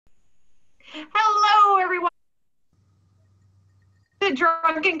Hello, everyone. The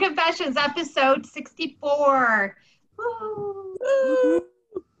Drunken Confessions, episode 64. Woo. Woo-hoo.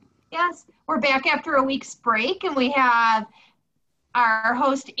 Yes, we're back after a week's break, and we have our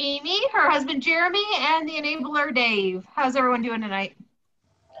host, Amy, her husband, Jeremy, and the enabler, Dave. How's everyone doing tonight?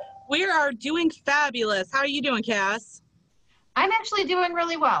 We are doing fabulous. How are you doing, Cass? I'm actually doing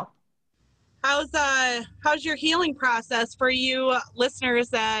really well. How's your healing process for you listeners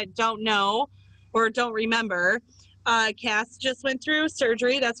that don't know or don't remember? Cass just went through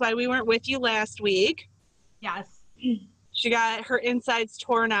surgery. That's why we weren't with you last week. Yes. She got her insides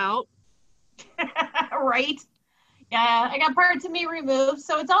torn out. Right? Yeah, I got parts of me removed,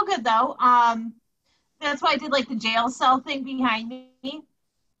 so it's all good, though. That's why I did, like, the jail cell thing behind me.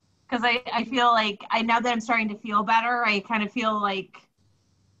 Because I feel like, now that I'm starting to feel better, I kind of feel like,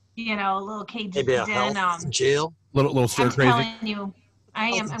 a little caged Maybe a in. health jail. Little stir I'm crazy. telling you,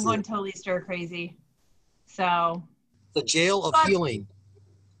 I'm going totally stir crazy. So. The jail of healing.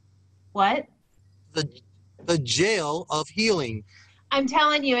 What? The jail of healing. I'm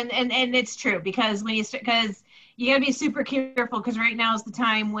telling you, and it's true, because because you got to be super careful, because right now is the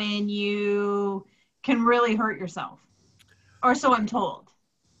time when you can really hurt yourself, or so I'm told.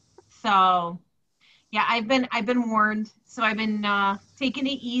 So, yeah, I've been warned. So I've been taking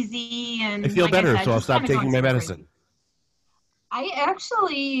it easy, and I feel like better, I said, so I'll just stop kinda taking going my stir medicine. crazy. I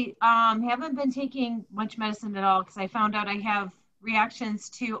actually haven't been taking much medicine at all, because I found out I have reactions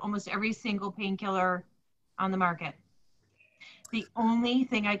to almost every single painkiller on the market. The only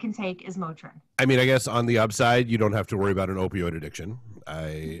thing I can take is Motrin. I mean, I guess on the upside, you don't have to worry about an opioid addiction.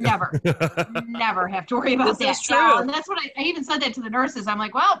 Never have to worry about This that. is true. Yeah, and that's what I even said that to the nurses. I'm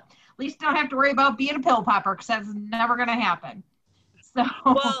like, well, at least I don't have to worry about being a pill popper, because that's never going to happen. So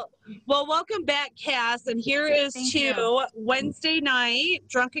Well, welcome back, Cass. And here is Thank to you. Wednesday night,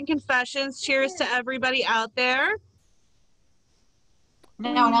 Drunken Confessions. Cheers to everybody out there.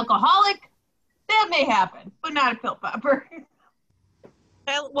 Now an alcoholic, that may happen, but not a pill popper.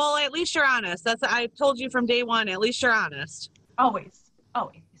 Well, at least you're honest. I told you from day one. At least you're honest. Always. On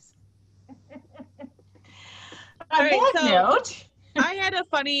right, that so- note, I had a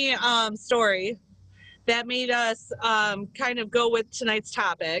funny story that made us kind of go with tonight's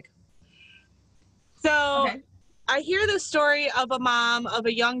topic. So okay. I hear the story of a mom of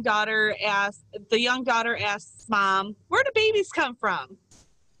a young daughter. The young daughter asks mom, "Where do babies come from?"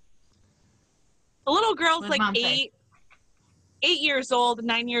 The little girl's What did like Mom say? 8 years old,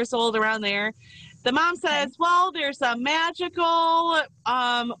 9 years old, around there. The mom says, Okay. well, there's a magical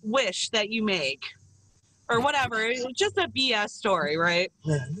wish that you make, or whatever. It was just a BS story, right?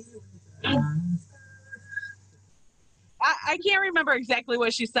 I can't remember exactly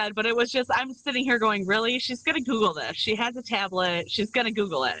what she said, but it was just, I'm sitting here going, really? She's going to Google this. She has a tablet. She's going to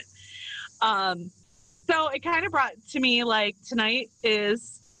Google it. So it kind of brought to me, like, tonight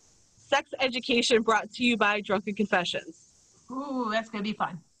is sex education brought to you by Drunken Confessions. Ooh, that's going to be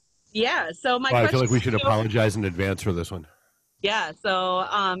fun. Yeah, so my Well, I question feel like we should to you- apologize in advance for this one. Yeah, so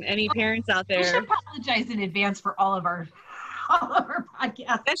any parents out We there, should apologize in advance for all of our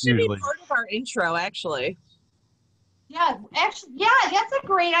podcasts. that should Usually. be part of our intro, actually. Yeah, actually, yeah, that's a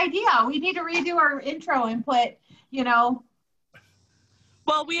great idea. We need to redo our intro and put, Well,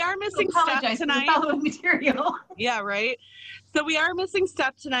 we are missing Steph apologize for the tonight. following material. Yeah, right. So we are missing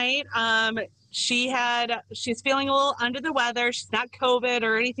Steph tonight. She's feeling a little under the weather. She's not COVID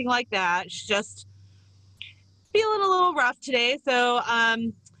or anything like that. She's just feeling a little rough today. So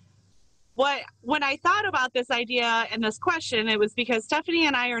when I thought about this idea and this question, it was because Stephanie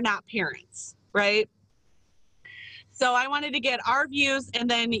and I are not parents, right? So I wanted to get our views, and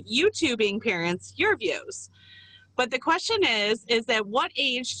then you two being parents, your views. But the question is at what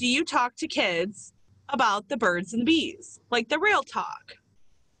age do you talk to kids about the birds and the bees? Like the real talk.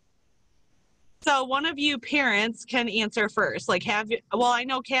 So one of you parents can answer first. Like I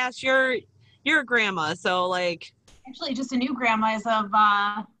know Cass, you're a grandma, so like. Actually, just a new grandma as of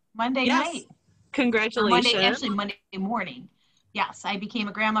Monday night. Congratulations. Monday morning. Yes, I became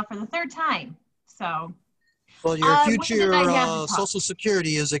a grandma for the third time. So. Well, your when future did I have to talk? Social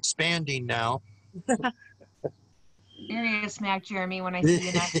Security is expanding now. You're going to smack Jeremy when I see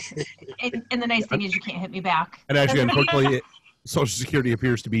you next. And the nice thing is you can't hit me back. And actually, unfortunately, Social Security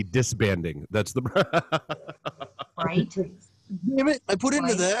appears to be disbanding. That's the Right? Damn it! I put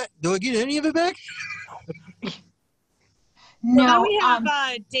into that. Do I get any of it back? No. Now we have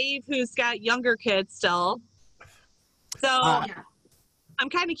Dave, who's got younger kids still. So I'm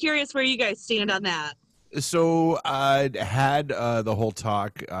kind of curious where you guys stand on that. So I had the whole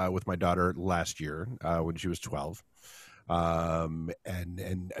talk with my daughter last year when she was 12.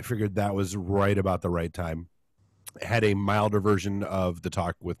 And I figured that was right about the right time. Had a milder version of the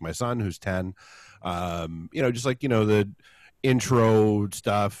talk with my son, who's 10. Just like, the intro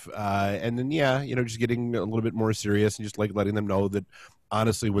stuff. And then, just getting a little bit more serious and just like letting them know that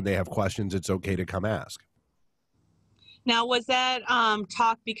honestly, when they have questions, it's okay to come ask. Now, was that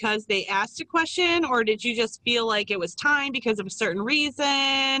talk because they asked a question, or did you just feel like it was time because of a certain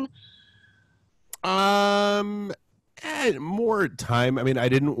reason? More time. I mean, I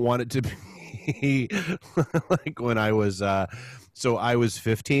didn't want it to be like when I was, so I was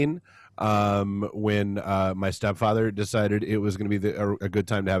 15 when my stepfather decided it was going to be a good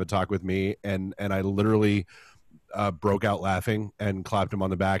time to have a talk with me. And I literally broke out laughing and clapped him on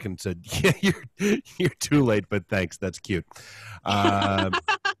the back and said, "Yeah, you're too late, but thanks. That's cute." But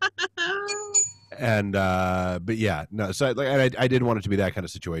yeah, no. So I did want it to be that kind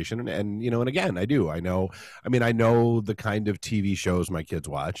of situation, and again, I know the kind of TV shows my kids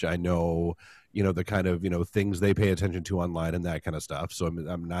watch. I know, the kind of things they pay attention to online and that kind of stuff. So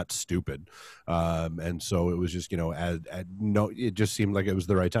I'm not stupid, and so it was just it just seemed like it was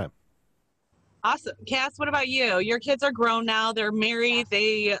the right time. Awesome. Cass, what about you? Your kids are grown now. They're married.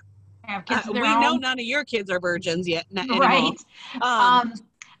 They have kids of their we own. know none of your kids are virgins yet. Right.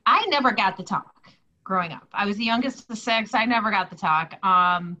 I never got the talk growing up. I was the youngest of 6. I never got the talk.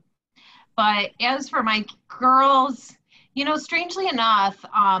 But as for my girls, strangely enough,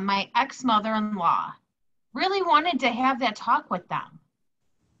 my ex-mother-in-law really wanted to have that talk with them.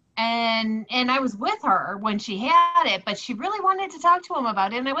 And I was with her when she had it, but she really wanted to talk to him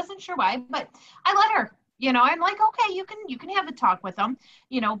about it, and I wasn't sure why, but I let her. I'm like, okay, you can have a talk with them,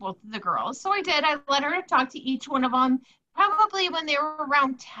 both of the girls. So I did. I let her talk to each one of them, probably when they were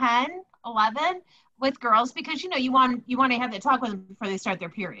around 10, 11, with girls, because you want to have that talk with them before they start their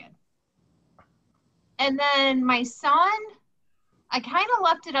period. And then my son, I kind of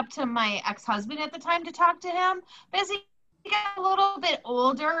left it up to my ex-husband at the time to talk to him, but as he got a little bit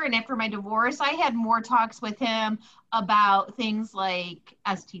older, and after my divorce, I had more talks with him about things like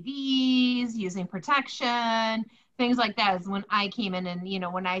STDs, using protection, things like that. Is when I came in, and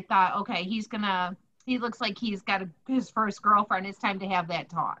when I thought, okay, he looks like he's got his first girlfriend, it's time to have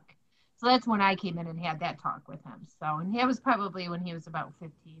that talk. So that's when I came in and had that talk with him. So, and that was probably when he was about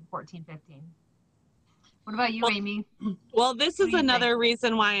 14, 15. What about you, Amy? Well, this is another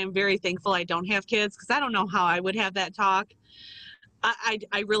reason why I'm very thankful I don't have kids, because I don't know how I would have that talk.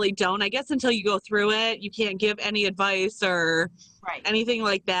 I really don't. I guess until you go through it, you can't give any advice or anything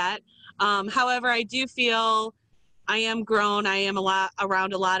like that. However, I do feel I am grown. I am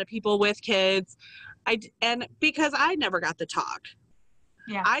around a lot of people with kids. And because I never got the talk.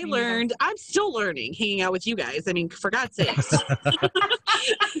 Yeah, I learned, I'm still learning hanging out with you guys. I mean, for God's sakes.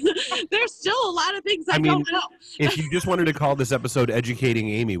 There's still a lot of things I don't know. If you just wanted to call this episode Educating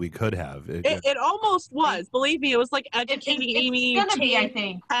Amy, we could have. It almost was. Believe me, it was like Educating Amy. It's going to be, I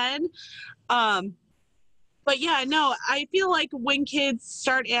think. 10. But yeah, no, I feel like when kids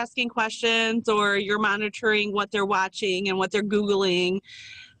start asking questions, or you're monitoring what they're watching and what they're Googling,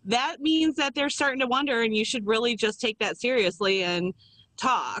 that means that they're starting to wonder, and you should really just take that seriously and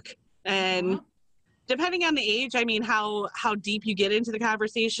talk. And depending on the age, I mean, how deep you get into the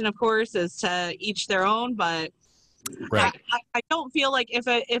conversation, of course, is to each their own. But I don't feel like if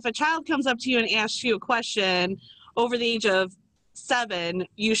a child comes up to you and asks you a question over the age of 7,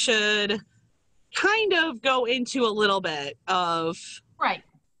 you should kind of go into a little bit of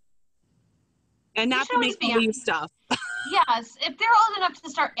and not to make believe stuff. Yes, if they're old enough to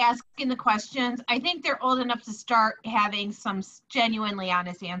start asking the questions, I think they're old enough to start having some genuinely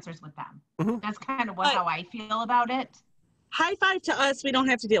honest answers with them. Mm-hmm. That's kind of how I feel about it. High five to us. We don't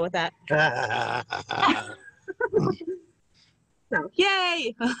have to deal with that. So,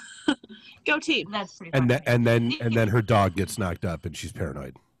 yay! Go team. That's pretty funny. And then her dog gets knocked up and she's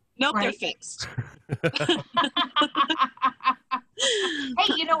paranoid. Nope, they're fixed.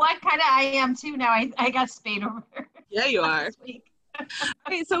 Hey, you know what? Kind of I am too now. I got spayed over. Yeah, you are.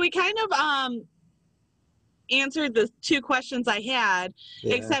 Okay, so we kind of answered the 2 questions I had,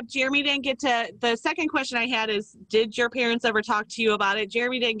 except Jeremy didn't get to. The second question I had is, did your parents ever talk to you about it?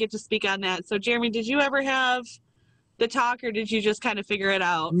 Jeremy didn't get to speak on that. So Jeremy, did you ever have the talk, or did you just kind of figure it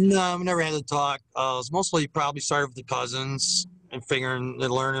out? No, I've never had the talk. It was mostly probably started with the cousins and figuring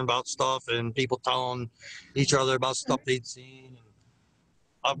and learning about stuff, and people telling each other about stuff they'd seen.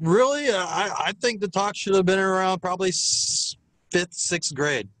 Really, I think the talk should have been around probably 5th, 6th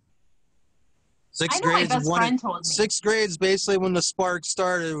grade. 6th grade. My best friend told me. 6th grade is basically when the spark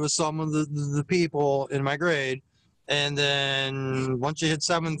started with some of the people in my grade, And then once you hit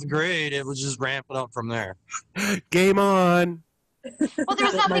 7th grade, it was just ramping up from there. Game on. Well, there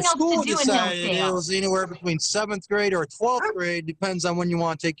was My nothing else school to do in decided it Hillsdale. was anywhere between 7th grade or 12th grade, depends on when you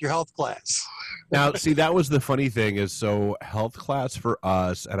want to take your health class. Now, see, that was the funny thing is, so health class for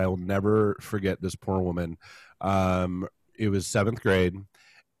us, and I will never forget this poor woman. It was 7th grade,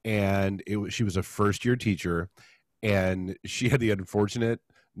 and she was a first-year teacher, and she had the unfortunate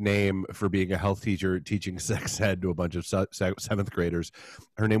name for being a health teacher teaching sex ed to a bunch of 7th graders.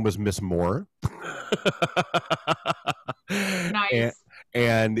 Her name was Miss Moore. Nice.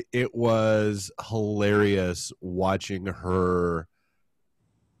 And it was hilarious watching her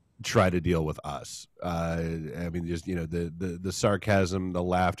try to deal with us. I mean, just, you know, the sarcasm, the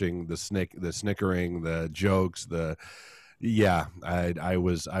laughing, the snickering, the jokes, I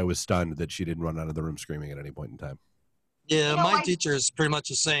was stunned that she didn't run out of the room screaming at any point in time. Yeah, my teacher is pretty much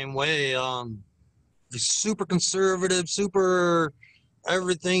the same way. Super conservative, super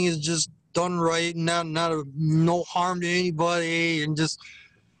everything is just done right, no harm to anybody, and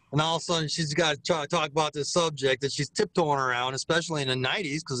all of a sudden she's got to try to talk about this subject that she's tiptoeing around, especially in the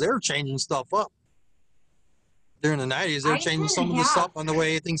 90s, because they were changing stuff up. During the 90s, they were changing some of the stuff on the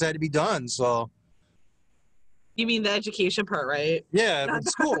way things had to be done. So. You mean the education part, right? Yeah, but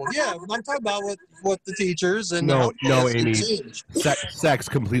school. Yeah, I'm talking about what the teachers and no, Amy. Sex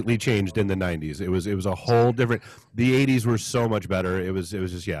completely changed in the 90s. It was a whole different. The 80s were so much better. It was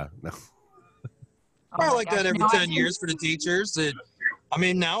just no. I like that every 10 years for the teachers. I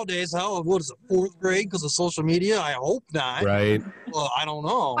mean, nowadays, hell, what is it, 4th grade because of social media? I hope not. Right. Well, I don't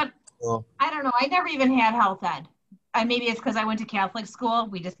know. But I don't know. I never even had health ed. Maybe it's because I went to Catholic school.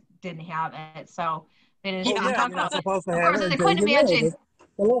 We just didn't have it, so. They didn't talk about it. Of course, I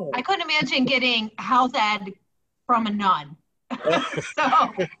couldn't imagine getting health ed from a nun. so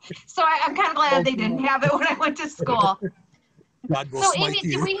I'm kind of glad they didn't have it when I went to school. So, Amy,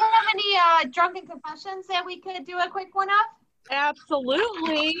 do we have any drunken confessions that we could do a quick one of?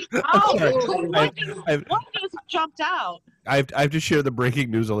 Absolutely. What just jumped out? I have to share the breaking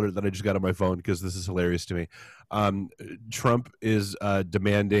news alert that I just got on my phone because this is hilarious to me. Trump is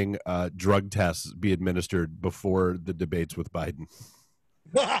demanding drug tests be administered before the debates with Biden.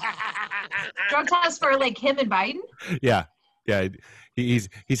 Drug tests for like him and Biden? Yeah. He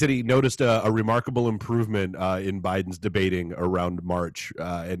said he noticed a remarkable improvement in Biden's debating around March,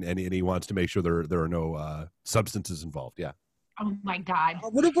 and he wants to make sure there are no substances involved. Yeah. Oh my God. I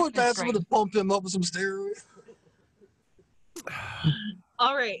would have put that would have pumped him up with some steroids.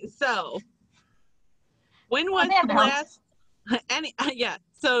 All right, so when was the last?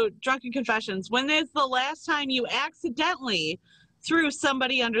 So drunken confessions. When is the last time you accidentally threw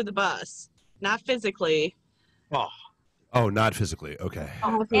somebody under the bus? Not physically. Oh, not physically. Okay.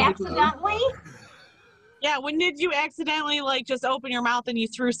 Oh, accidentally? Yeah, when did you accidentally just open your mouth and you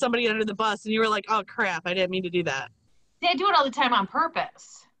threw somebody under the bus and you were like, oh crap, I didn't mean to do that? They do it all the time on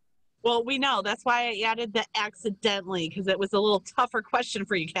purpose. Well, we know. That's why I added the accidentally, because it was a little tougher question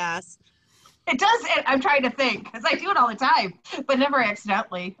for you, Cass. It does. I'm trying to think, because I do it all the time, but never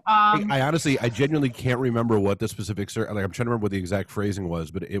accidentally. I genuinely can't remember what the specific, I'm trying to remember what the exact phrasing was,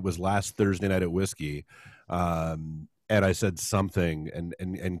 but it was last Thursday night at Whiskey. And I said something,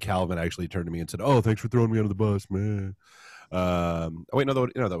 and Calvin actually turned to me and said, "Oh, thanks for throwing me under the bus, man."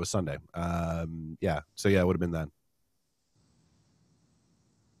 That was Sunday. Yeah. So yeah, it would have been that.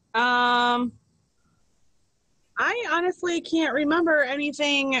 I honestly can't remember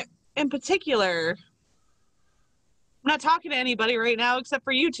anything in particular. I'm not talking to anybody right now except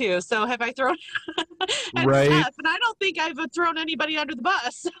for you two. So have I thrown right? Steph, and I don't think I've thrown anybody under the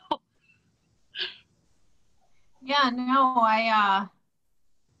bus. So. Yeah, no, I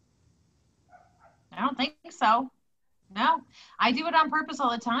don't think so. No, I do it on purpose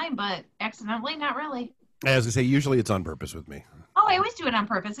all the time, but accidentally, not really. As I say, usually it's on purpose with me. Oh, I always do it on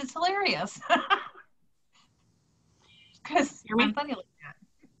purpose. It's hilarious. Because I'm funny like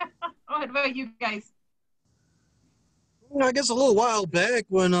that. What about you guys? I guess a little while back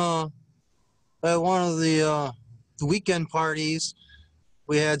when at one of the weekend parties,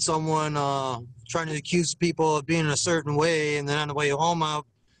 we had someone trying to accuse people of being a certain way, and then on the way home, I'm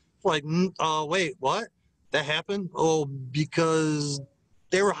like, wait, what? That happened? Oh, because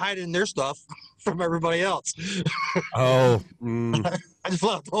they were hiding their stuff from everybody else. Oh. I just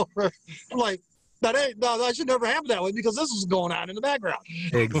left over. I'm like, that should never happen that way because this was going on in the background.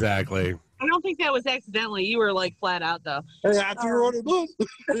 Exactly. I don't think that was accidentally. You were flat out though. Hey, I threw her on the bus.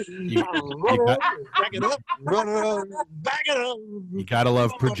 Back it up. Run it up. Back it up. You gotta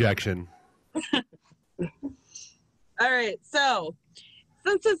love projection. All right. So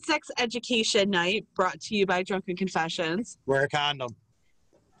since it's sex education night, brought to you by Drunken Confessions. Wear a condom.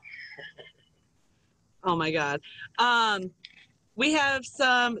 Oh my God. We have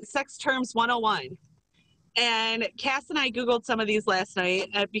some sex terms 101. And Cass and I Googled some of these last night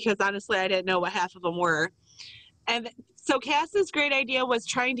because honestly, I didn't know what half of them were. And so Cass's great idea was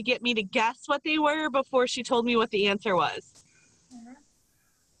trying to get me to guess what they were before she told me what the answer was.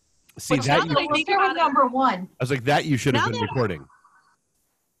 See, Which that now you, that I We'll think start about with it, number one. I was like, that you should have Now been that- recording.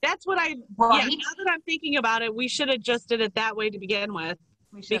 that's what I, Right? yeah, now that I'm thinking about it, we should have just did it that way to begin with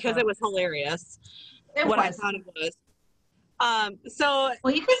We should because have. it was hilarious. It what I was. thought it was. So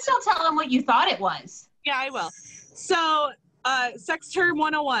Well, you can still tell them what you thought it was. yeah, I will. So, sex term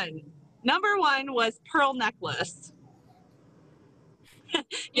 101. Number 1 was pearl necklace. Yeah,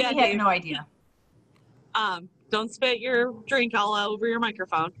 Yeah, he had Dave. no idea. Don't spit your drink all over your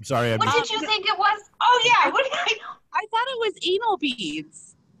microphone. I'm sorry. What did you think it was? Oh yeah, what did I know? I thought it was anal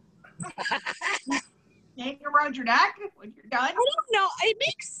beads. Hang around your neck when you're done. I don't know. It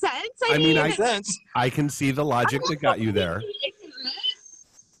makes sense. I mean, Makes sense. I can see the logic that got you there.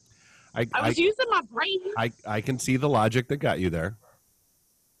 I was using my brain. I can see the logic that got you there.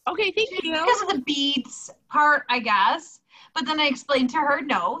 Okay, thank you. Because of the beads part, I guess. But then I explained to her,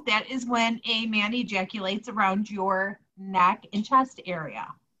 no, that is when a man ejaculates around your neck and chest area.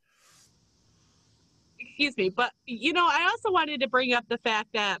 Excuse me, but I also wanted to bring up the fact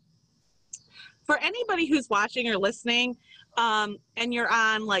that for anybody who's watching or listening, and you're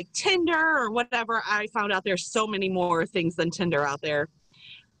on like Tinder or whatever, I found out there's so many more things than Tinder out there,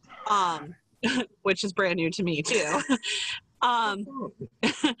 which is brand new to me too.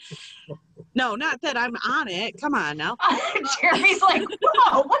 No, not that I'm on it. Come on now. Jeremy's like,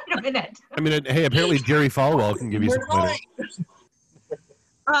 whoa, wait a minute. I mean, hey, apparently Jerry Falwell can give you some pointers.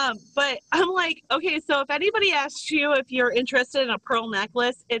 But I'm like, okay, so if anybody asks you if you're interested in a pearl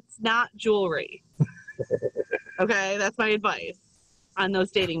necklace, it's not jewelry. Okay, that's my advice on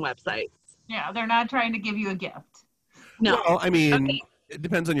those dating websites. Yeah, they're not trying to give you a gift. No. Well, I mean, Okay. it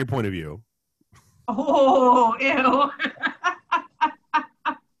depends on your point of view. Oh, ew.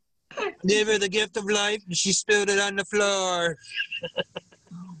 Gave her the gift of life, and she spilled it on the floor.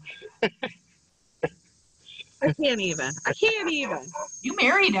 I can't even. You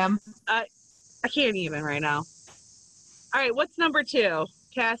married him. I can't even right now. All right, what's number 2?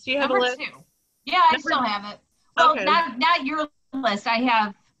 Cass, do you have Number a list? 2. Yeah, I still have it. Well, Okay. not your list. I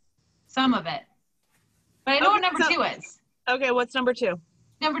have some of it. But I know what number 2 is. Okay, what's number 2?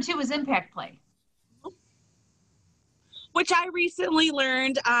 Number 2 is impact play. Which I recently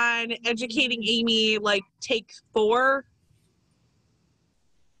learned on Educating Amy, like take 4.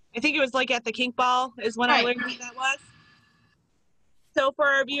 I think it was like at the kink ball is when I Right. learned what that was. So for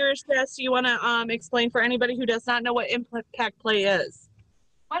our viewers, Jess, do you want to explain for anybody who does not know what impact play is?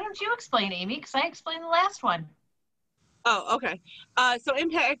 Why don't you explain, Amy? Because I explained the last one. Oh, okay. So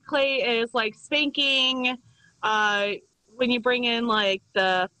impact play is like spanking, when you bring in like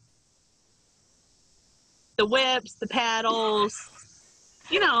the whips, the paddles,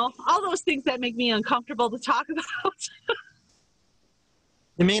 all those things that make me uncomfortable to talk about.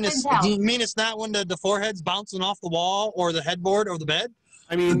 You mean it's not when the forehead's bouncing off the wall or the headboard or the bed?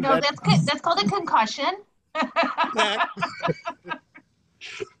 I mean, No, that's good. That's called a concussion.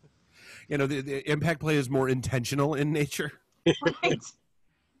 the impact play is more intentional in nature. Right.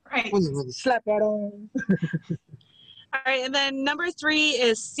 Right. Slap that on. All right, and then number 3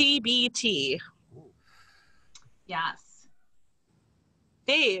 is CBT. Yes.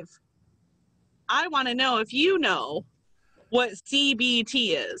 Dave, I want to know if you know what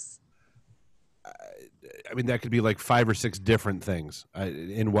CBT is. I mean, that could be like 5 or 6 different things.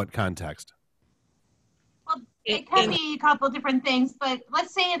 In what context? Well, it can be a couple different things, but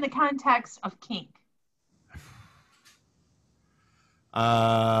let's say in the context of kink.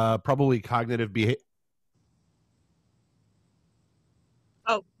 Probably cognitive behavior.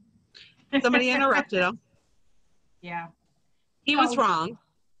 Oh, somebody interrupted him. Yeah. He was wrong.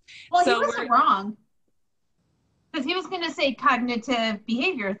 Well, So he wasn't wrong. Because he was going to say cognitive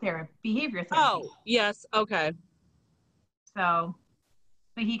behavior therapy. Oh, yes. Okay. So,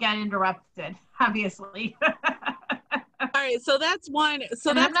 but he got interrupted, obviously. All right. So that's one. So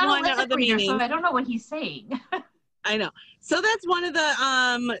And that's I'm not one a of lip the reader, meanings. so I don't know what he's saying. I know. So that's one of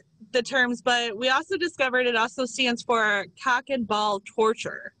the terms, but we also discovered it also stands for cock and ball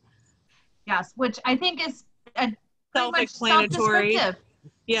torture. Yes, which I think is pretty much Self-explanatory. self-descriptive.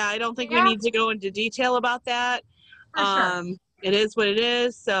 Yeah, I don't think we Yeah. need to go into detail about that. For sure. It is what it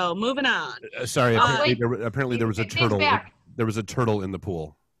is. So moving on. Sorry, wait. apparently there was a Dave's turtle. back. There was a turtle in the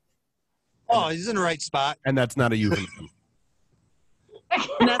pool, Oh, he's in the right spot. and that's not a euphemism.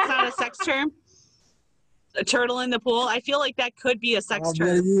 And that's not a sex term? A turtle in the pool? I feel like that could be a sex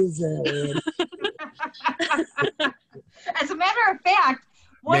term. As a matter of fact,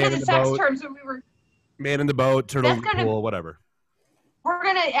 one of the sex boat. terms that we were... Man in the boat, turtle in the pool, whatever. We're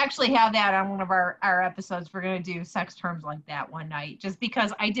going to actually have that on one of our episodes. We're going to do sex terms like that one night, just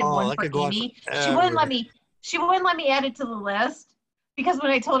because I did one for Amy. She wouldn't let me add it to the list, because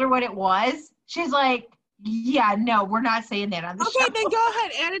when I told her what it was, she's like, yeah, no, we're not saying that on the show. Okay, then go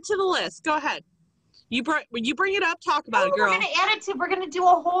ahead. Add it to the list. Go ahead. You bring it up, talk about it, girl. We're going to do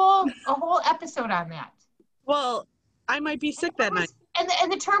a whole episode on that. Well, I might be sick that night.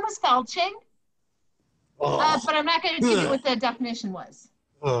 And the term was felching. But I'm not going to tell you what the definition was.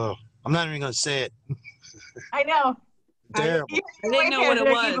 I'm not even going to say it. I know. Terrible. I didn't know what it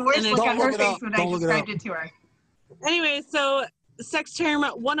was. And look on her face when I described it to her. Anyway, so sex term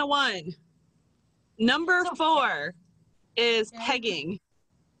 101. Number 4 is pegging.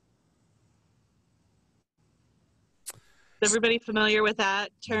 Is everybody familiar with that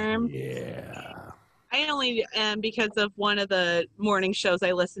term? Yeah. I only am because of one of the morning shows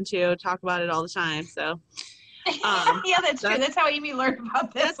I listen to talk about it all the time. So, yeah, that's true. That's how Amy learned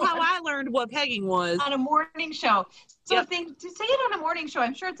about this. That's how I learned what pegging was on a morning show. So to say it on a morning show,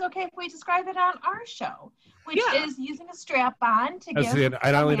 I'm sure it's okay if we describe it on our show, which is using a strap on to give.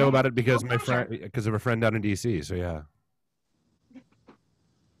 I only know about it because of a friend down in DC. So yeah.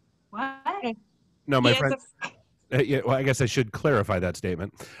 What? No, my friend. Yeah, well, I guess I should clarify that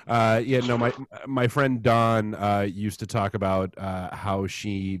statement. My friend Dawn used to talk about how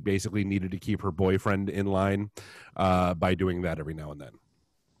she basically needed to keep her boyfriend in line by doing that every now and then.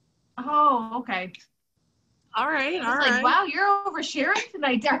 Oh, okay. All right. Like, wow, you're oversharing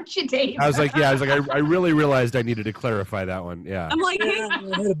tonight, aren't you, Dave? I was like, I really realized I needed to clarify that one. Yeah. I'm like, I had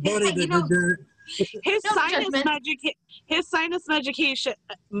a buddy that did that. His sinus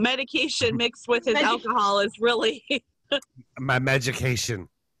medication mixed with his alcohol is really my medication.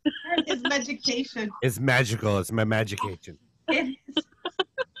 His medication. It's magical. It's my magication.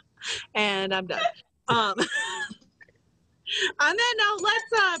 And I'm done. On that note,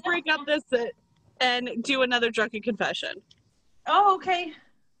 let's break up this and do another drunken confession. Oh, okay.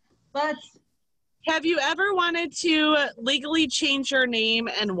 Let's. Have you ever wanted to legally change your name,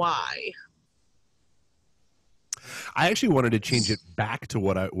 and why? I actually wanted to change it back to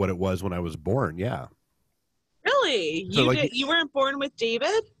what it was when I was born. Yeah. Really? So you weren't born with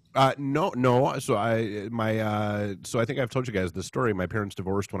David? No. So I think I've told you guys this story. My parents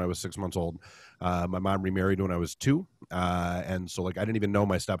divorced when I was 6 months old. My mom remarried when I was 2. And so I didn't even know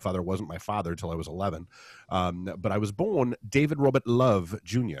my stepfather wasn't my father till I was 11. But I was born David Robert Love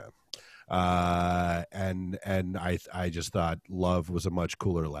Jr. And I just thought Love was a much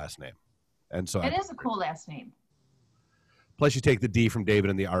cooler last name. And so it is a cool last name. Plus, you take the D from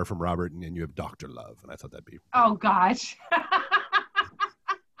David and the R from Robert, and you have Dr. Love. And I thought that'd be. Oh, gosh.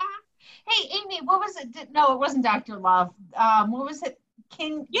 Hey, Amy, what was it? No, it wasn't Dr. Love. What was it?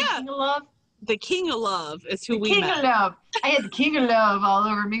 King of Love? The King of Love is who we met. King of Love. I had the King of Love all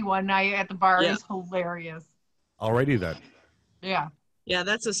over me one night at the bar. It was hilarious. Alrighty then. Yeah. Yeah,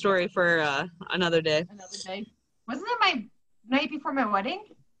 that's a story for another day. Another day. Wasn't it my night before my wedding?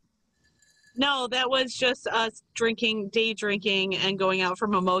 No, that was just us day drinking, and going out for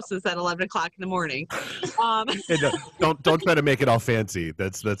mimosas at 11 o'clock in the morning. Hey, don't try to make it all fancy.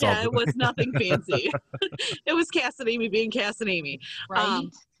 That's all. Yeah, it was nothing fancy. It was Cass and Amy being Cass and Amy. Right.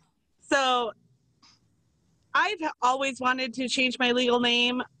 So I've always wanted to change my legal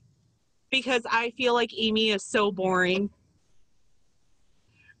name because I feel like Amy is so boring.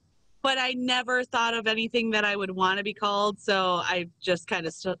 But I never thought of anything that I would want to be called, so I just kind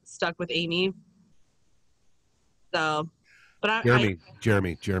of stuck with Amy. So, but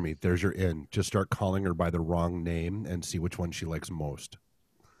Jeremy, there's your in. Just start calling her by the wrong name and see which one she likes most.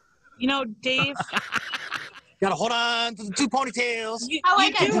 You know, Dave. Gotta hold on to the 2 ponytails. I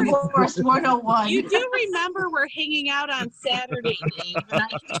like a divorce 101. You do remember we're hanging out on Saturday, Dave, and I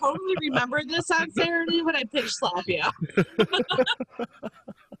can totally remember this on Saturday when I pitch slap you.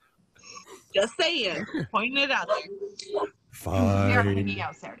 Just saying, pointing it out there. Fine. We are hanging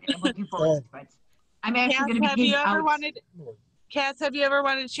out Saturday. I'm looking forward to it. I'm actually going to be Cass, have you ever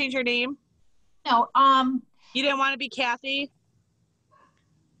wanted to change your name? No. You didn't want to be Kathy?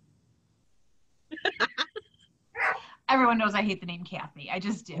 Everyone knows I hate the name Kathy. I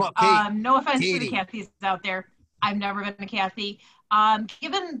just do. Well, no offense Katie. to the Kathys out there. I've never been a Kathy.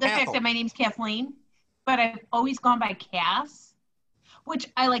 Given the fact that my name's Kathleen, but I've always gone by Cass. Which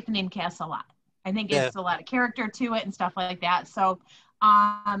I like the name Cass a lot. I think it's a lot of character to it and stuff like that. So,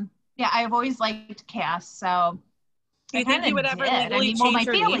 I've always liked Cass. So, Do you think you would ever legally well, change my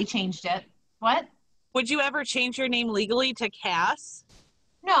your family name? changed it. What? Would you ever change your name legally to Cass?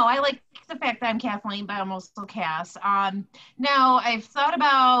 No, I like the fact that I'm Kathleen, but I'm also Cass. Now I've thought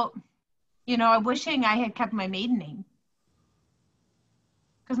about, I'm wishing I had kept my maiden name.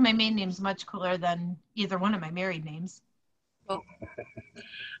 Because my maiden name's much cooler than either one of my married names. Well,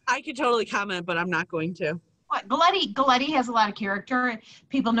 I could totally comment, but I'm not going to. What? Galletti has a lot of character.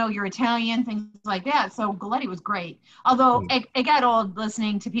 People know you're Italian, things like that. So Galletti was great. Although it got old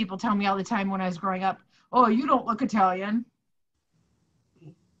listening to people tell me all the time when I was growing up, oh, you don't look Italian.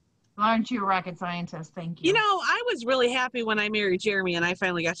 Well, aren't you a rocket scientist? Thank you. I was really happy when I married Jeremy and I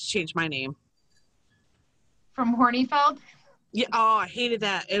finally got to change my name. From Hornifeld? Yeah. Oh, I hated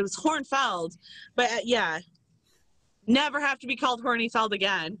that. It was Hornfeld. But yeah, never have to be called Hornifeld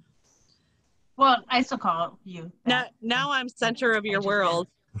again. Well, I still call you that. Now I'm center of your world.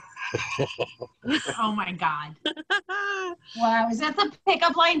 Oh my God. Wow. Is that the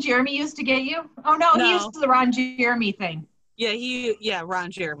pickup line Jeremy used to get you? Oh no, he used the Ron Jeremy thing. Yeah,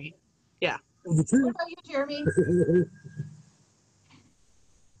 Ron Jeremy. Yeah. What about you, Jeremy?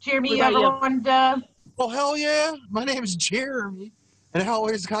 Jeremy, you ever wanted to... Oh, hell yeah. My name is Jeremy. And I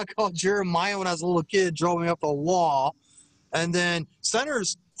always got called Jeremiah when I was a little kid, drove me up a wall. And then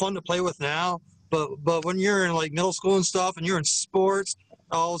center's fun to play with now. But when you're in like middle school and stuff and you're in sports,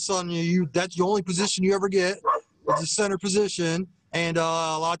 all of a sudden that's the only position you ever get. It's the center position. And a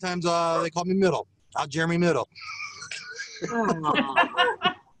lot of times they call me middle. Jeremy Middle.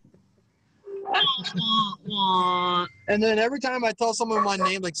 And then every time I tell someone my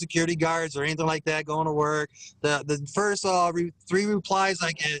name, like security guards or anything like that, going to work, the first 3 replies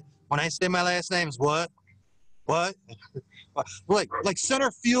I get when I say my last name is what? like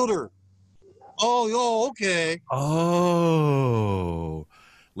center fielder. Oh, okay. Oh,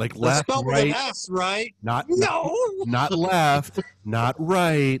 like left, spelled right, with an S, right? Not left, not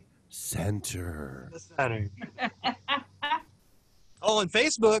right, center. The center. Oh, and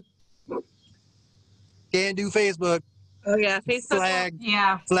Facebook. Can't do Facebook. Oh yeah,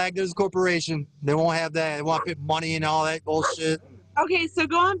 Facebook. Flagged as a corporation. They won't have that. They want to put money and all that bullshit. Okay, so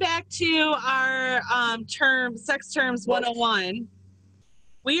going back to our sex terms 101,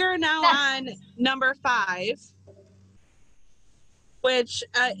 we are now on number 5, which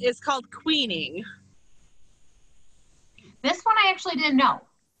is called queening. This one I actually didn't know.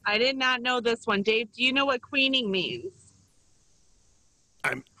 I did not know this one. Dave, do you know what queening means?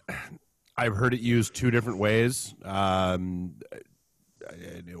 I've heard it used 2 different ways. One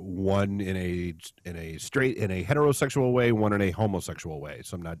in a heterosexual way, one in a homosexual way.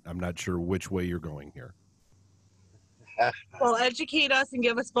 So I'm not sure which way you're going here. Well, educate us and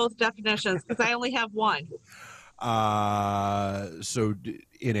give us both definitions because I only have one. So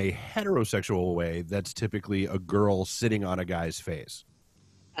in a heterosexual way, that's typically a girl sitting on a guy's face.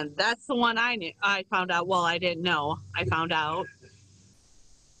 And that's the one I found out. Well, I didn't know. I found out.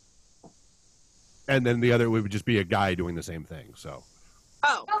 And then the other would just be a guy doing the same thing. So.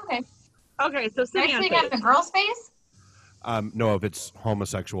 Oh. Okay. So sitting on the girl's face? No, if it's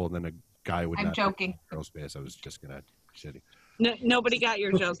homosexual, then a guy would. I'm joking. Girl's face. I was just gonna shitty. Nobody got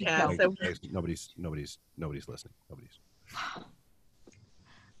your joke, Cass. Nobody's listening. Nobody's. All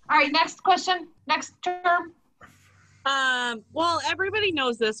right. Next question. Next term. Well, everybody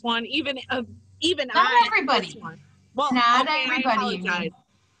knows this one. Even not everybody. Well, not everybody.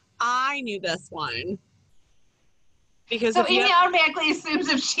 I knew this one because so he automatically assumes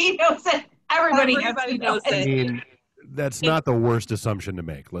if she knows it, everybody knows it. I mean, that's not the worst assumption to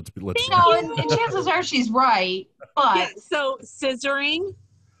make. Let's. No, and chances are she's right. But yeah, so scissoring.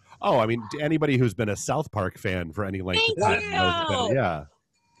 Oh, I mean, anybody who's been a South Park fan for any length of time knows that, yeah.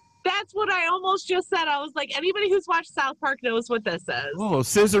 That's what I almost just said. I was like, anybody who's watched South Park knows what this is. Oh,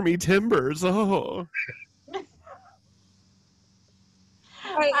 scissor me timbers. Oh.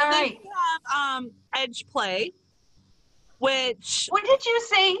 All right. We have edge play, which... What did you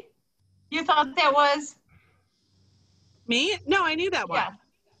say you thought that was? Me? No, I knew that one. Yeah.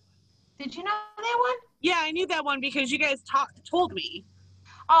 Did you know that one? Yeah, I knew that one because you guys told me.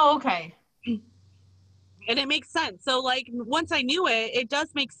 Oh, okay. And it makes sense. So, like, once I knew it, it does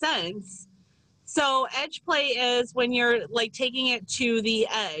make sense. So, edge play is when you're, like, taking it to the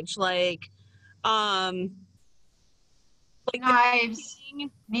edge. Like knives,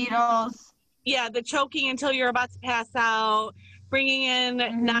 needles. Yeah, the choking until you're about to pass out, bringing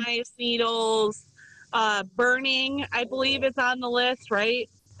in knives, needles, burning, I believe is on the list, right?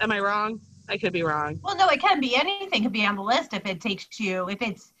 Am I wrong? I could be wrong. Well, no, it can be. Anything could be on the list if it's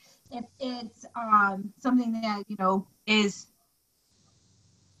something that, is,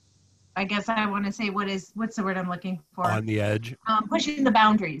 I I guess I want to say what's the word I'm looking for? On the edge. Pushing the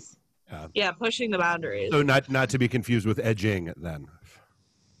boundaries. Yeah, pushing the boundaries. So not to be confused with edging then.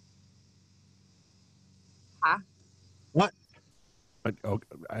 Huh? What?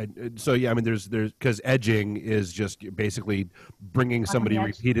 So yeah, I mean, there's because edging is just basically bringing somebody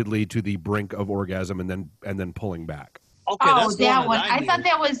repeatedly to the brink of orgasm and then pulling back. Okay, that's the that one. I I thought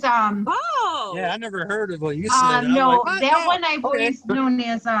that was Oh. Yeah, I never heard of what you said. no, I'm like, that one I've always known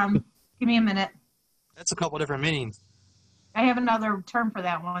as give me a minute. That's a couple different meanings. I have another term for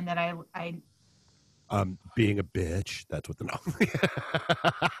that one that I Being a bitch. That's what the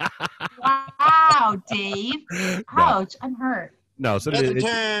Wow, Dave. Ouch, I'm hurt. No, so That's a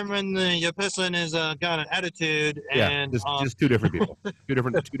term when your person is got an attitude, and just two different people, two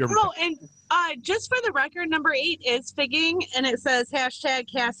different. Oh, and just for the record, number 8 is figging, and it says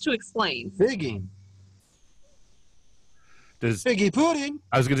 #cast to explain. figging. Does Figgy pudding?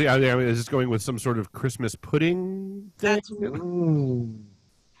 I was going to say, is this going with some sort of Christmas pudding thing? That's No,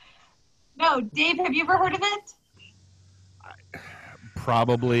 Dave, have you ever heard of it?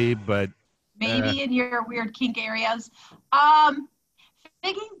 Probably, but Maybe in your weird kink areas.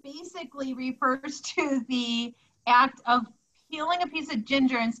 Figging basically refers to the act of peeling a piece of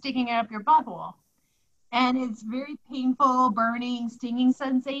ginger and sticking it up your butthole. And it's very painful, burning, stinging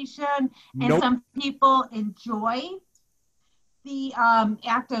sensation. And some people enjoy the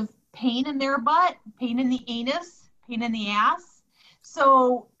act of pain in their butt, pain in the anus, pain in the ass.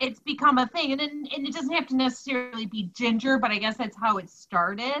 So it's become a thing. And it doesn't have to necessarily be ginger, but I guess that's how it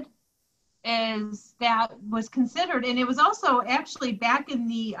started. Is that was considered, and it was also actually back in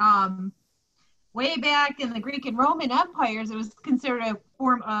the way back in the Greek and Roman empires, it was considered a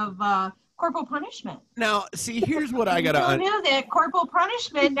form of corporal punishment. Now, see, here's what I got to knew that corporal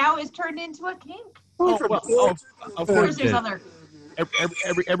punishment now is turned into a kink. Of course, there's other.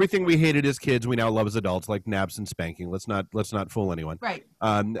 Everything we hated as kids, we now love as adults, like naps and spanking. Let's not fool anyone. Right.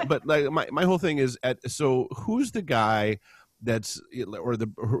 But like my whole thing is, so who's the guy that's, or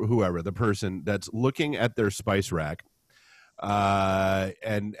whoever the person that's looking at their spice rack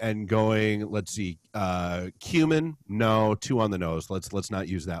and going, let's see, cumin, no, 2 on the nose, let's not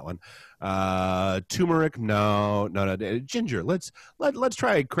use that one. Turmeric, no, ginger, let's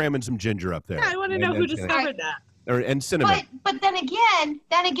try cramming some ginger up there. Yeah, I want to know who discovered that. And cinnamon. But then again,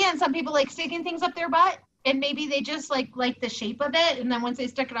 some people like sticking things up their butt, and maybe they just like the shape of it, and then once they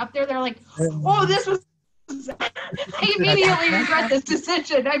stick it up there, they're like, oh, this was. I immediately regret this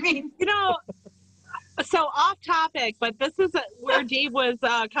decision. I mean, so off topic, but this is where Dave was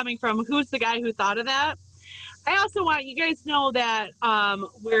coming from. Who's the guy who thought of that? I also want you guys to know that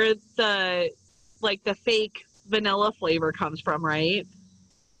where the fake vanilla flavor comes from, right?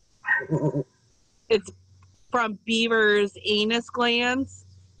 It's from beavers' anus glands,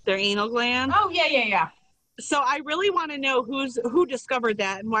 their anal glands. Oh yeah. So I really want to know who discovered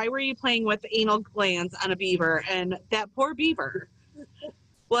that, and why were you playing with anal glands on a beaver? And that poor beaver,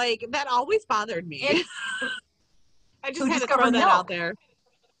 like, that always bothered me. I just had to throw that out there.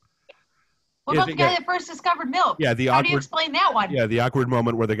 What about the guy that first discovered milk? Yeah, how do you explain that one? Yeah, the awkward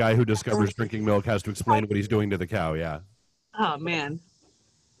moment where the guy who discovers drinking milk has to explain what he's doing to the cow. Yeah. Oh man,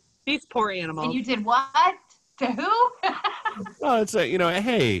 these poor animals. And you did what? To who? Well, it's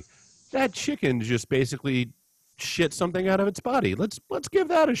hey, that chicken just basically shit something out of its body. Let's give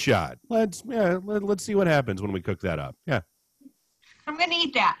that a shot. Let's see what happens when we cook that up. Yeah. I'm gonna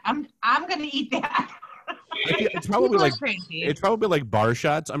eat that. I'm gonna eat that. It's probably like bar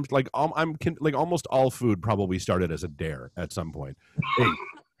shots. I'm like almost all food probably started as a dare at some point.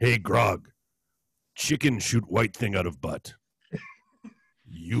 Hey, Grog, chicken shoot white thing out of butt.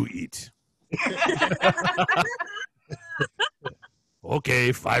 You eat.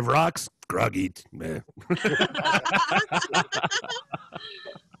 Okay, 5 rocks, Grog eat. Yeah,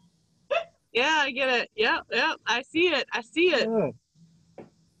 I get it. Yeah, I see it. Oh.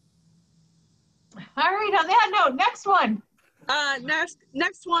 All right, on that note, next one.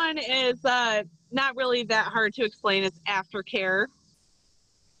 Next one is not really that hard to explain. It's aftercare.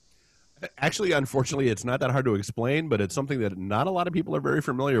 Actually, unfortunately, it's not that hard to explain, but it's something that not a lot of people are very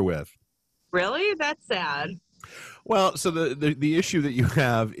familiar with. Really? That's sad. Well, so the issue that you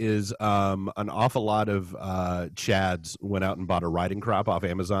have is an awful lot of Chads went out and bought a riding crop off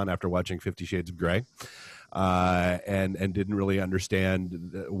Amazon after watching 50 Shades of Grey, and didn't really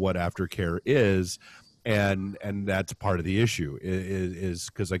understand what aftercare is. And that's part of the issue is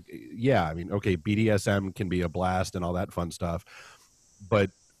because, like, yeah, I mean, okay, BDSM can be a blast and all that fun stuff,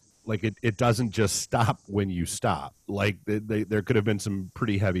 but like it doesn't just stop when you stop. Like there could have been some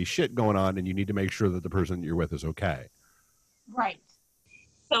pretty heavy shit going on, and you need to make sure that the person that you're with is okay. Right.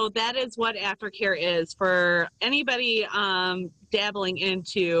 So that is what aftercare is for anybody dabbling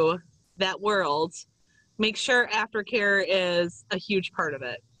into that world. Make sure aftercare is a huge part of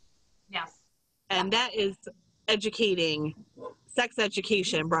it. Yes. And that is educating, sex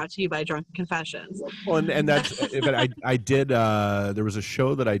education brought to you by Drunken Confessions. Well, and that's, but I did, there was a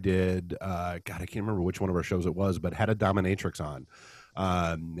show that I did, God, I can't remember which one of our shows it was, but had a dominatrix on.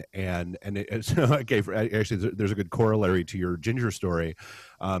 And it's, okay, actually, there's a good corollary to your ginger story.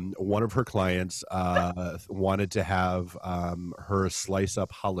 One of her clients wanted to have her slice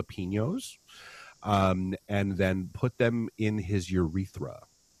up jalapenos and then put them in his urethra.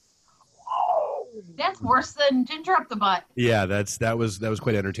 That's worse than ginger up the butt. Yeah, that was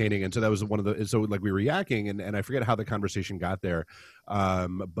quite entertaining, and so that was one of the. So like we were yakking, and I forget how the conversation got there,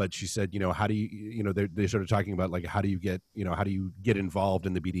 but she said, how do you, they started talking about like how do you get involved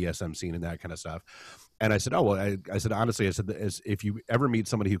in the BDSM scene and that kind of stuff, and I said, oh well, I said honestly, I said if you ever meet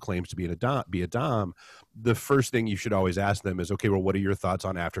somebody who claims to be a dom, the first thing you should always ask them is, okay, well, what are your thoughts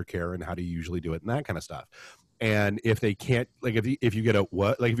on aftercare and how do you usually do it and that kind of stuff. And if they can't, like, if you get a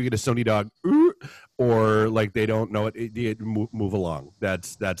what, like if you get a Sony dog, or like they don't know it, move along.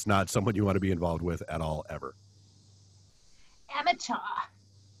 That's not someone you want to be involved with at all, ever. Amateur.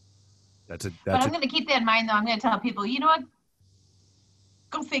 But I'm going to keep that in mind, though. I'm going to tell people, you know what?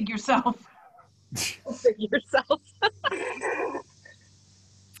 Go fig yourself. Go fig yourself.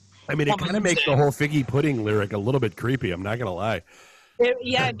 I mean, it kind of makes the whole figgy pudding lyric a little bit creepy. I'm not going to lie.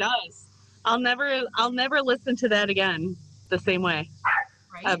 It does. I'll never listen to that again the same way,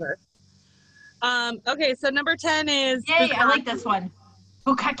 Right? ever. Okay, so number 10 is Yay! bukkake. I like this one.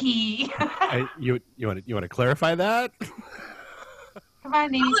 Bukkake. You want to clarify that, Come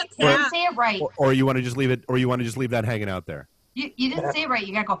on, Nate. You didn't say it right. or you want to just leave it, or you want to just leave that hanging out there? You didn't say it right.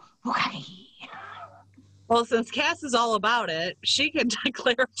 You gotta go bukkake. Well, since Cass is all about it, she can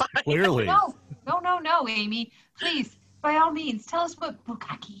clarify. Clearly, No, Amy. Please, by all means, tell us what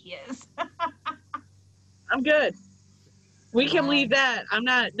bukkake is. I'm good. We can leave that. I'm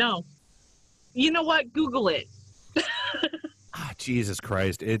not. No. You know what? Google it. Jesus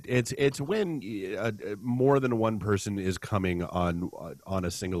Christ! It's when more than one person is coming on a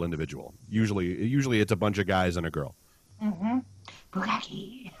single individual. Usually it's a bunch of guys and a girl. Mm-hmm.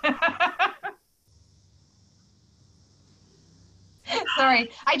 Bukkake. Sorry,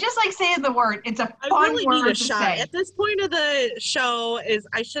 I just like saying the word. It's a fun I really word need a to shot. say. At this point of the show,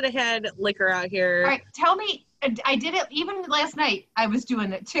 I should have had liquor out here. All right, tell me. I did it even last night. I was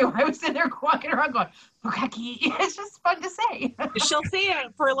doing it too. I was sitting there walking around going, bukkake. It's just fun to say. She'll say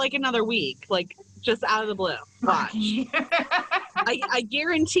it for like another week, like just out of the blue. Watch. I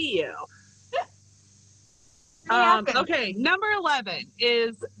guarantee you. Okay, number 11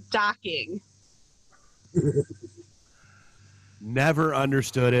 is docking. Never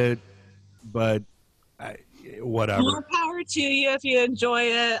understood it, but whatever. More power to you if you enjoy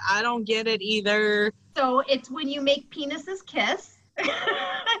it. I don't get it either. So it's when you make penises kiss,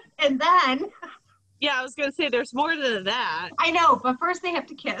 and then. Yeah, I was gonna say there's more to that. I know, but first they have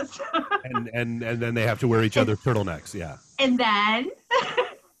to kiss. and then they have to wear each other's turtlenecks. Yeah. And then.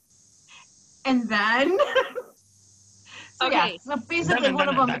 So Okay. yeah, so basically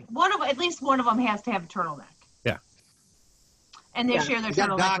at least one of them has to have a turtleneck. Yeah. And they share their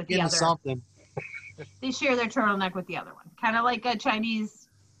turtleneck with the other. Something. They share their turtleneck with the other one, kind of like a Chinese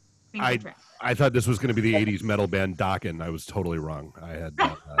finger trap. I thought this was going to be the 80s metal band Dokken. I was totally wrong. I had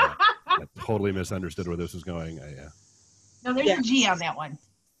I totally misunderstood where this was going. No, there's a G on that one.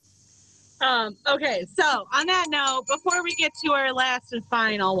 Okay, so on that note, before we get to our last and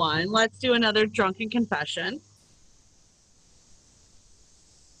final one, let's do another drunken confession.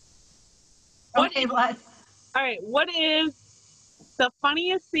 Okay, let's. All right, what is the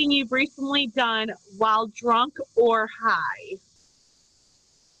funniest thing you've recently done while drunk or high?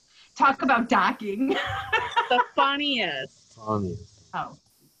 Talk about docking. The funniest. Oh.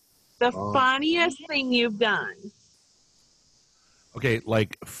 The funniest thing you've done. Okay,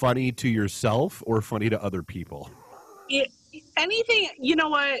 like funny to yourself or funny to other people? Anything, you know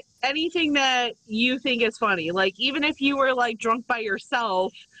what? Anything that you think is funny. Like, even if you were, like, drunk by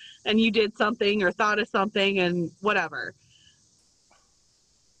yourself and you did something or thought of something and whatever.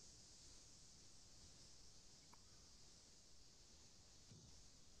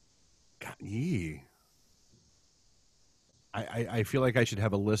 God, I feel like I should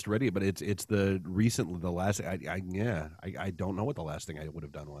have a list ready, but it's the last. I don't know what the last thing I would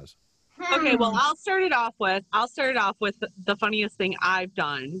have done was. Okay, well, I'll start it off with the funniest thing I've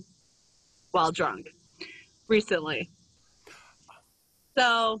done while drunk recently.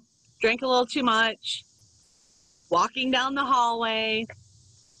 So, drank a little too much, walking down the hallway,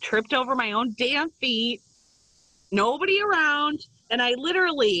 tripped over my own damn feet, nobody around, and I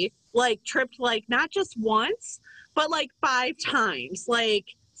literally like tripped like not just once, but like 5 times, like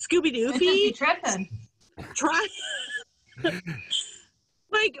Scooby-Doo feet. Tripping. Try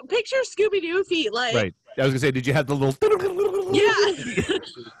like picture Scooby-Doo feet, like Right. I was gonna say, did you have the little? Yeah.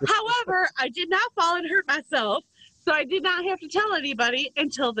 However, I did not fall and hurt myself, so I did not have to tell anybody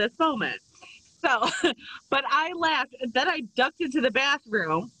until this moment. So, but I laughed, and then I ducked into the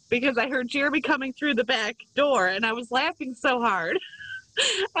bathroom because I heard Jeremy coming through the back door, and I was laughing so hard.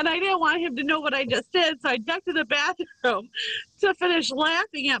 And I didn't want him to know what I just did, so I ducked to the bathroom to finish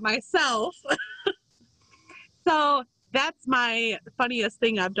laughing at myself. So that's my funniest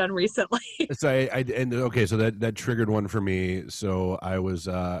thing I've done recently. So so that triggered one for me. So I was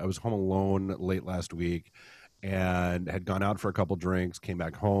home alone late last week, and had gone out for a couple drinks. Came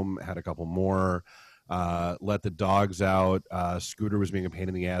back home, had a couple more. Let the dogs out. Scooter was being a pain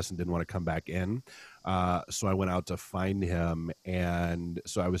in the ass and didn't want to come back in. So I went out to find him, and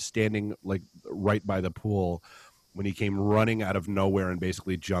so I was standing like right by the pool when he came running out of nowhere and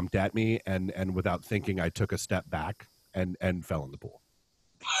basically jumped at me, and without thinking, I took a step back and fell in the pool.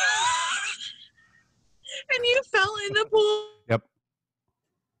 And you fell in the pool? Yep.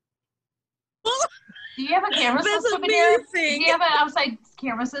 Do you have a camera That's system amazing. in here? Do you have an outside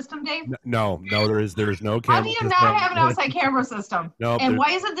camera system, Dave? No, there is no camera. How do you not have an outside camera system? No. And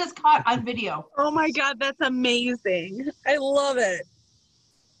why isn't this caught on video? Oh my God, that's amazing. I love it.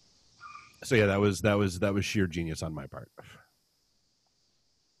 So yeah, that was sheer genius on my part.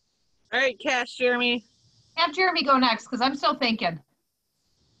 All right, Cash, Jeremy. Have Jeremy go next, because I'm still thinking.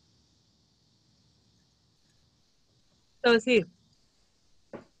 So is he.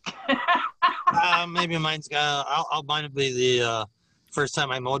 Maybe mine will be the first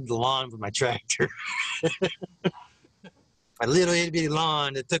time I mowed the lawn with my tractor. A little itty bitty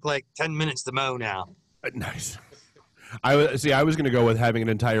lawn that took like 10 minutes to mow now. Nice. I was going to go with having an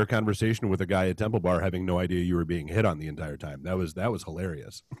entire conversation with a guy at Temple Bar, having no idea you were being hit on the entire time. That was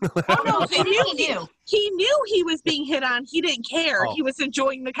hilarious. Oh no, he knew. He knew he was being hit on. He didn't care. Oh. He was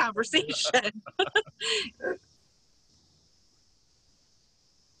enjoying the conversation.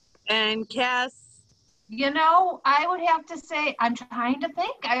 And Cass? You know, I would have to say, I'm trying to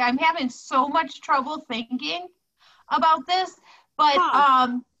think. I'm having so much trouble thinking about this, but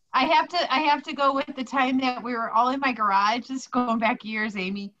I have to go with the time that we were all in my garage, just going back years,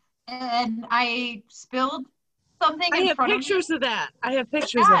 Amy, and I spilled something in front of me. I have pictures of that. I have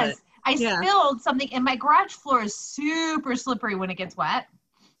pictures of it. I spilled something, and my garage floor is super slippery when it gets wet,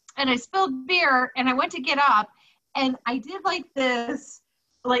 and I spilled beer, and I went to get up, and I did like this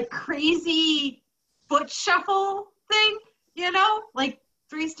like crazy foot shuffle thing, you know, like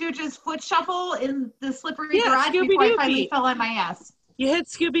Three Stooges foot shuffle in the slippery garage before I finally fell on my ass. You hit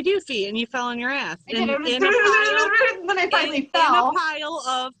Scooby-Doo feet and you fell on your ass. Then I finally fell. In a pile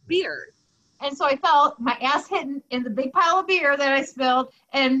of beer. And so I fell, my ass hitting in the big pile of beer that I spilled.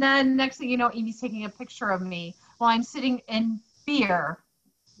 And then next thing you know, Amy's taking a picture of me while I'm sitting in beer,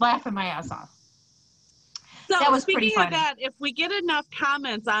 laughing my ass off. So that was speaking pretty funny. of that, if we get enough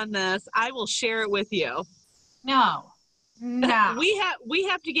comments on this, I will share it with you. No. We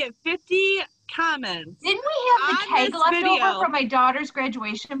have to get 50 comments. Didn't we have the keg left over from my daughter's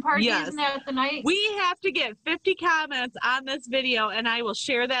graduation party? Yes. Isn't that the night? We have to get 50 comments on this video, and I will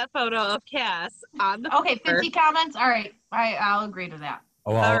share that photo of Cass on the Okay, 50 comments? All right. I'll agree to that.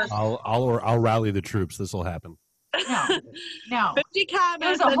 Oh, I'll rally the troops. This will happen. No. 50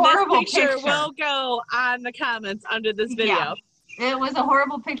 comments, It was a horrible this picture picture. will go on the comments under this video. Yeah. It was a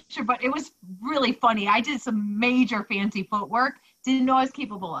horrible picture, but it was really funny. I did some major fancy footwork. Didn't know I was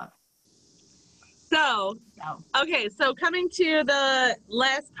capable of. So, okay, so coming to the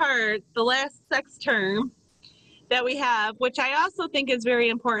last part, the last sex term that we have, which I also think is very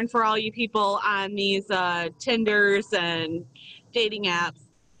important for all you people on these Tinders and dating apps,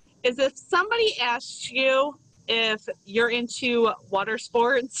 is if somebody asks you if you're into water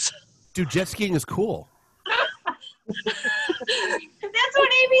sports. Dude, jet skiing is cool. That's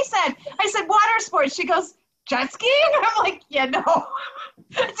what Amy said. I said, water sports. She goes, jet skiing? I'm like, yeah, no.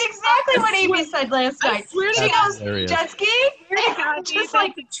 That's exactly what Amy said last night. She goes, jet skiing? Just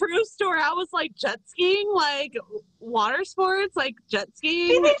like the true story. I was like, jet skiing? Like water sports? Like jet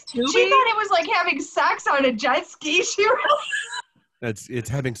skiing? She thought it was like having sex on a jet ski. She really... It's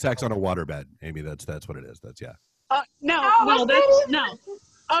having sex on a waterbed, Amy. That's what it is. No.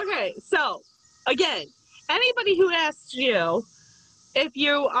 Okay, so again, anybody who asks you if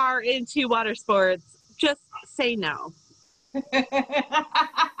you are into water sports, just say no. And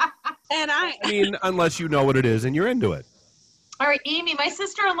I mean, unless you know what it is and you're into it. All right, Amy, my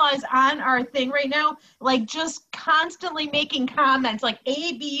sister-in-law is on our thing right now, like just constantly making comments, like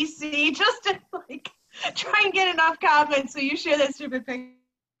A, B, C, just to like try and get enough comments so you share that stupid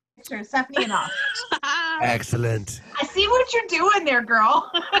picture. Stephanie enough. Excellent. I see what you're doing there,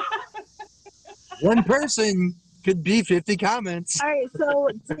 girl. One person could be 50 comments. All right, so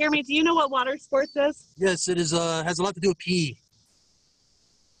Jeremy, do you know what water sports is? Yes, it is. Has a lot to do with pee.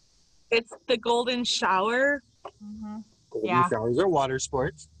 It's the golden shower. Mm-hmm. Golden Yeah. showers are water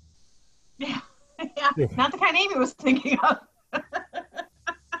sports. Yeah, not the kind Amy was thinking of.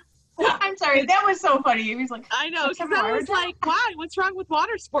 I'm sorry, that was so funny. Amy's like, I know, because I was like, why? What's wrong with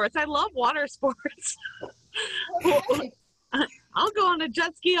water sports? I love water sports. I'll go on a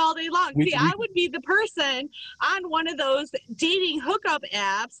jet ski all day long. See, I would be the person on one of those dating hookup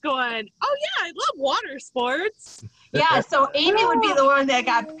apps going, oh, yeah, I love water sports. yeah, so Amy would be the one that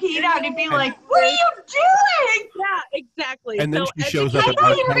got peed out and be like, what are you doing? Yeah, exactly. And then so she shows I up at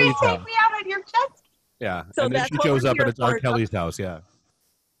thought R. you were going Kelly's to take house. me out on your jet ski. Yeah. So And then that's she what shows we're up here and it's R. for. Kelly's house. Yeah.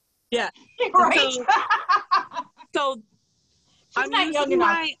 Yeah. Right. So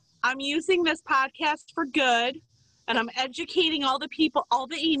I'm using this podcast for good, and I'm educating all the people, all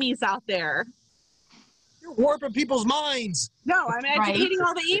the Amy's out there. You're warping people's minds. No, I'm educating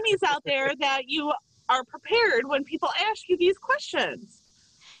all the Amy's out there that you are prepared when people ask you these questions.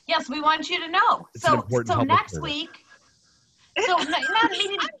 Yes, we want you to know. It's an important public next service. week. So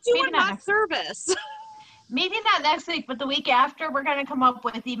maybe I'm doing my service. Maybe not next week, but the week after, we're going to come up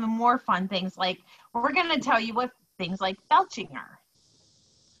with even more fun things. Like, we're going to tell you what things like belching are.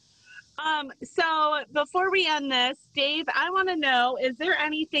 So before we end this, Dave, I want to know, is there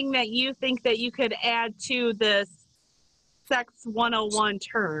anything that you think that you could add to this Sex 101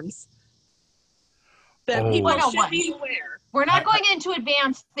 terms that people should be aware? We're not going into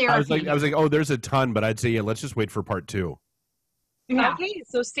advanced therapy. I was like, oh, there's a ton, but I'd say, yeah, let's just wait for part 2. Yeah. Okay,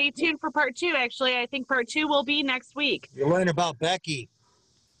 so stay tuned for part 2. Actually, I think part 2 will be next week. You learn about Becky.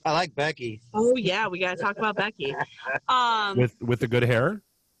 I like Becky. Oh yeah, we got to talk about Becky. With the good hair?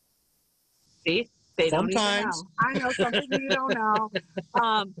 See, they Sometimes. don't even know. I know something you don't know.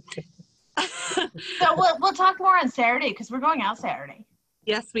 So we'll talk more on Saturday because we're going out Saturday.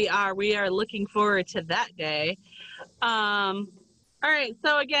 Yes, we are. We are looking forward to that day. All right.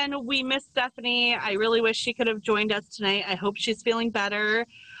 So again, we miss Stephanie. I really wish she could have joined us tonight. I hope she's feeling better.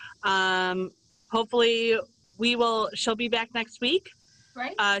 Hopefully she'll be back next week.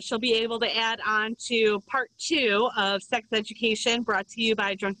 Right. She'll be able to add on to part 2 of Sex Education, brought to you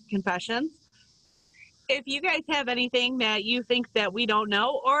by Drunken Confessions. If you guys have anything that you think that we don't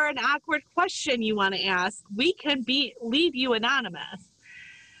know, or an awkward question you want to ask, we can leave you anonymous.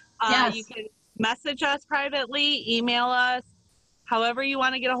 Yes. You can message us privately, email us, however you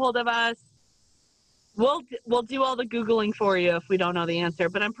want to get a hold of us. We'll do all the Googling for you if we don't know the answer,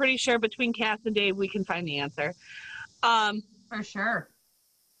 but I'm pretty sure between Cass and Dave, we can find the answer. For sure.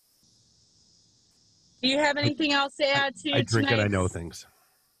 Do you have anything else to add to I drink and I tonight's- know things.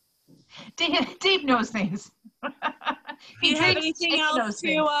 Dave knows things. Do you have anything else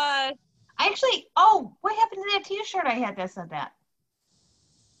to what happened to that t-shirt I had that said that?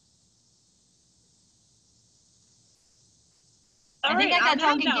 I think I got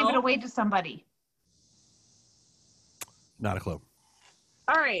drunk and gave it away to somebody. Not a clue.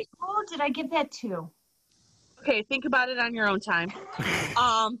 All right. Who did I give that to? Okay, think about it on your own time.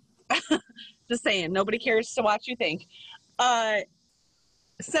 Just saying, nobody cares to watch you think.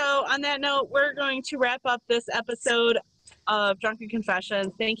 So on that note, we're going to wrap up this episode of Drunken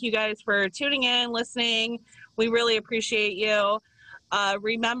Confessions. Thank you guys for tuning in, listening. We really appreciate you.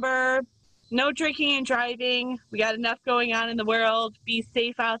 Remember, no drinking and driving. We got enough going on in the world. Be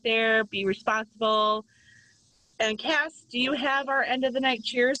safe out there. Be responsible. And Cass, do you have our end of the night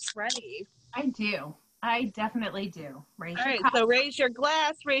cheers ready? I do. I definitely do. All right, so raise your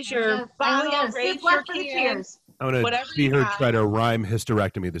glass, raise your bottle, raise your can. I'm going to see her try to rhyme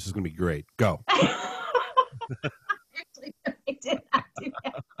hysterectomy. This is going to be great. Go. Actually, I did not do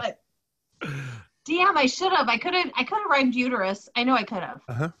that, but damn, I should have. I could have rhymed uterus. I know I could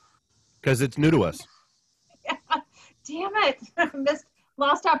have. Because it's new to us. Yeah. Damn it.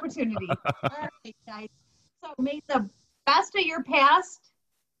 Lost opportunity. All right, guys. So may the best of your past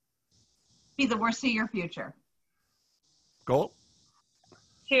be the worst of your future. Cool.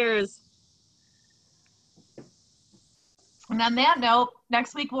 Cheers. And on that note,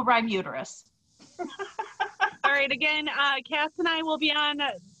 next week we'll rhyme uterus. All right, again, Cass and I will be on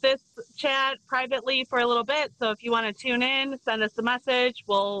this chat privately for a little bit. So if you want to tune in, send us a message.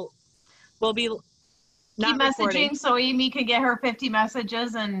 We'll be keep recording. Messaging so Amy can get her 50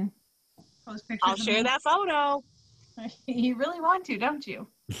 messages and post pictures. I'll share that photo. You really want to, don't you?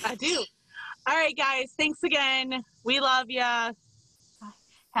 I do. All right, guys. Thanks again. We love ya.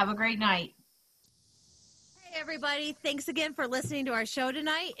 Have a great night. Hey, everybody. Thanks again for listening to our show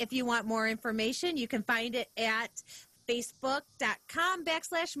tonight. If you want more information, you can find it at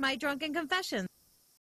facebook.com/My Drunken Confessions.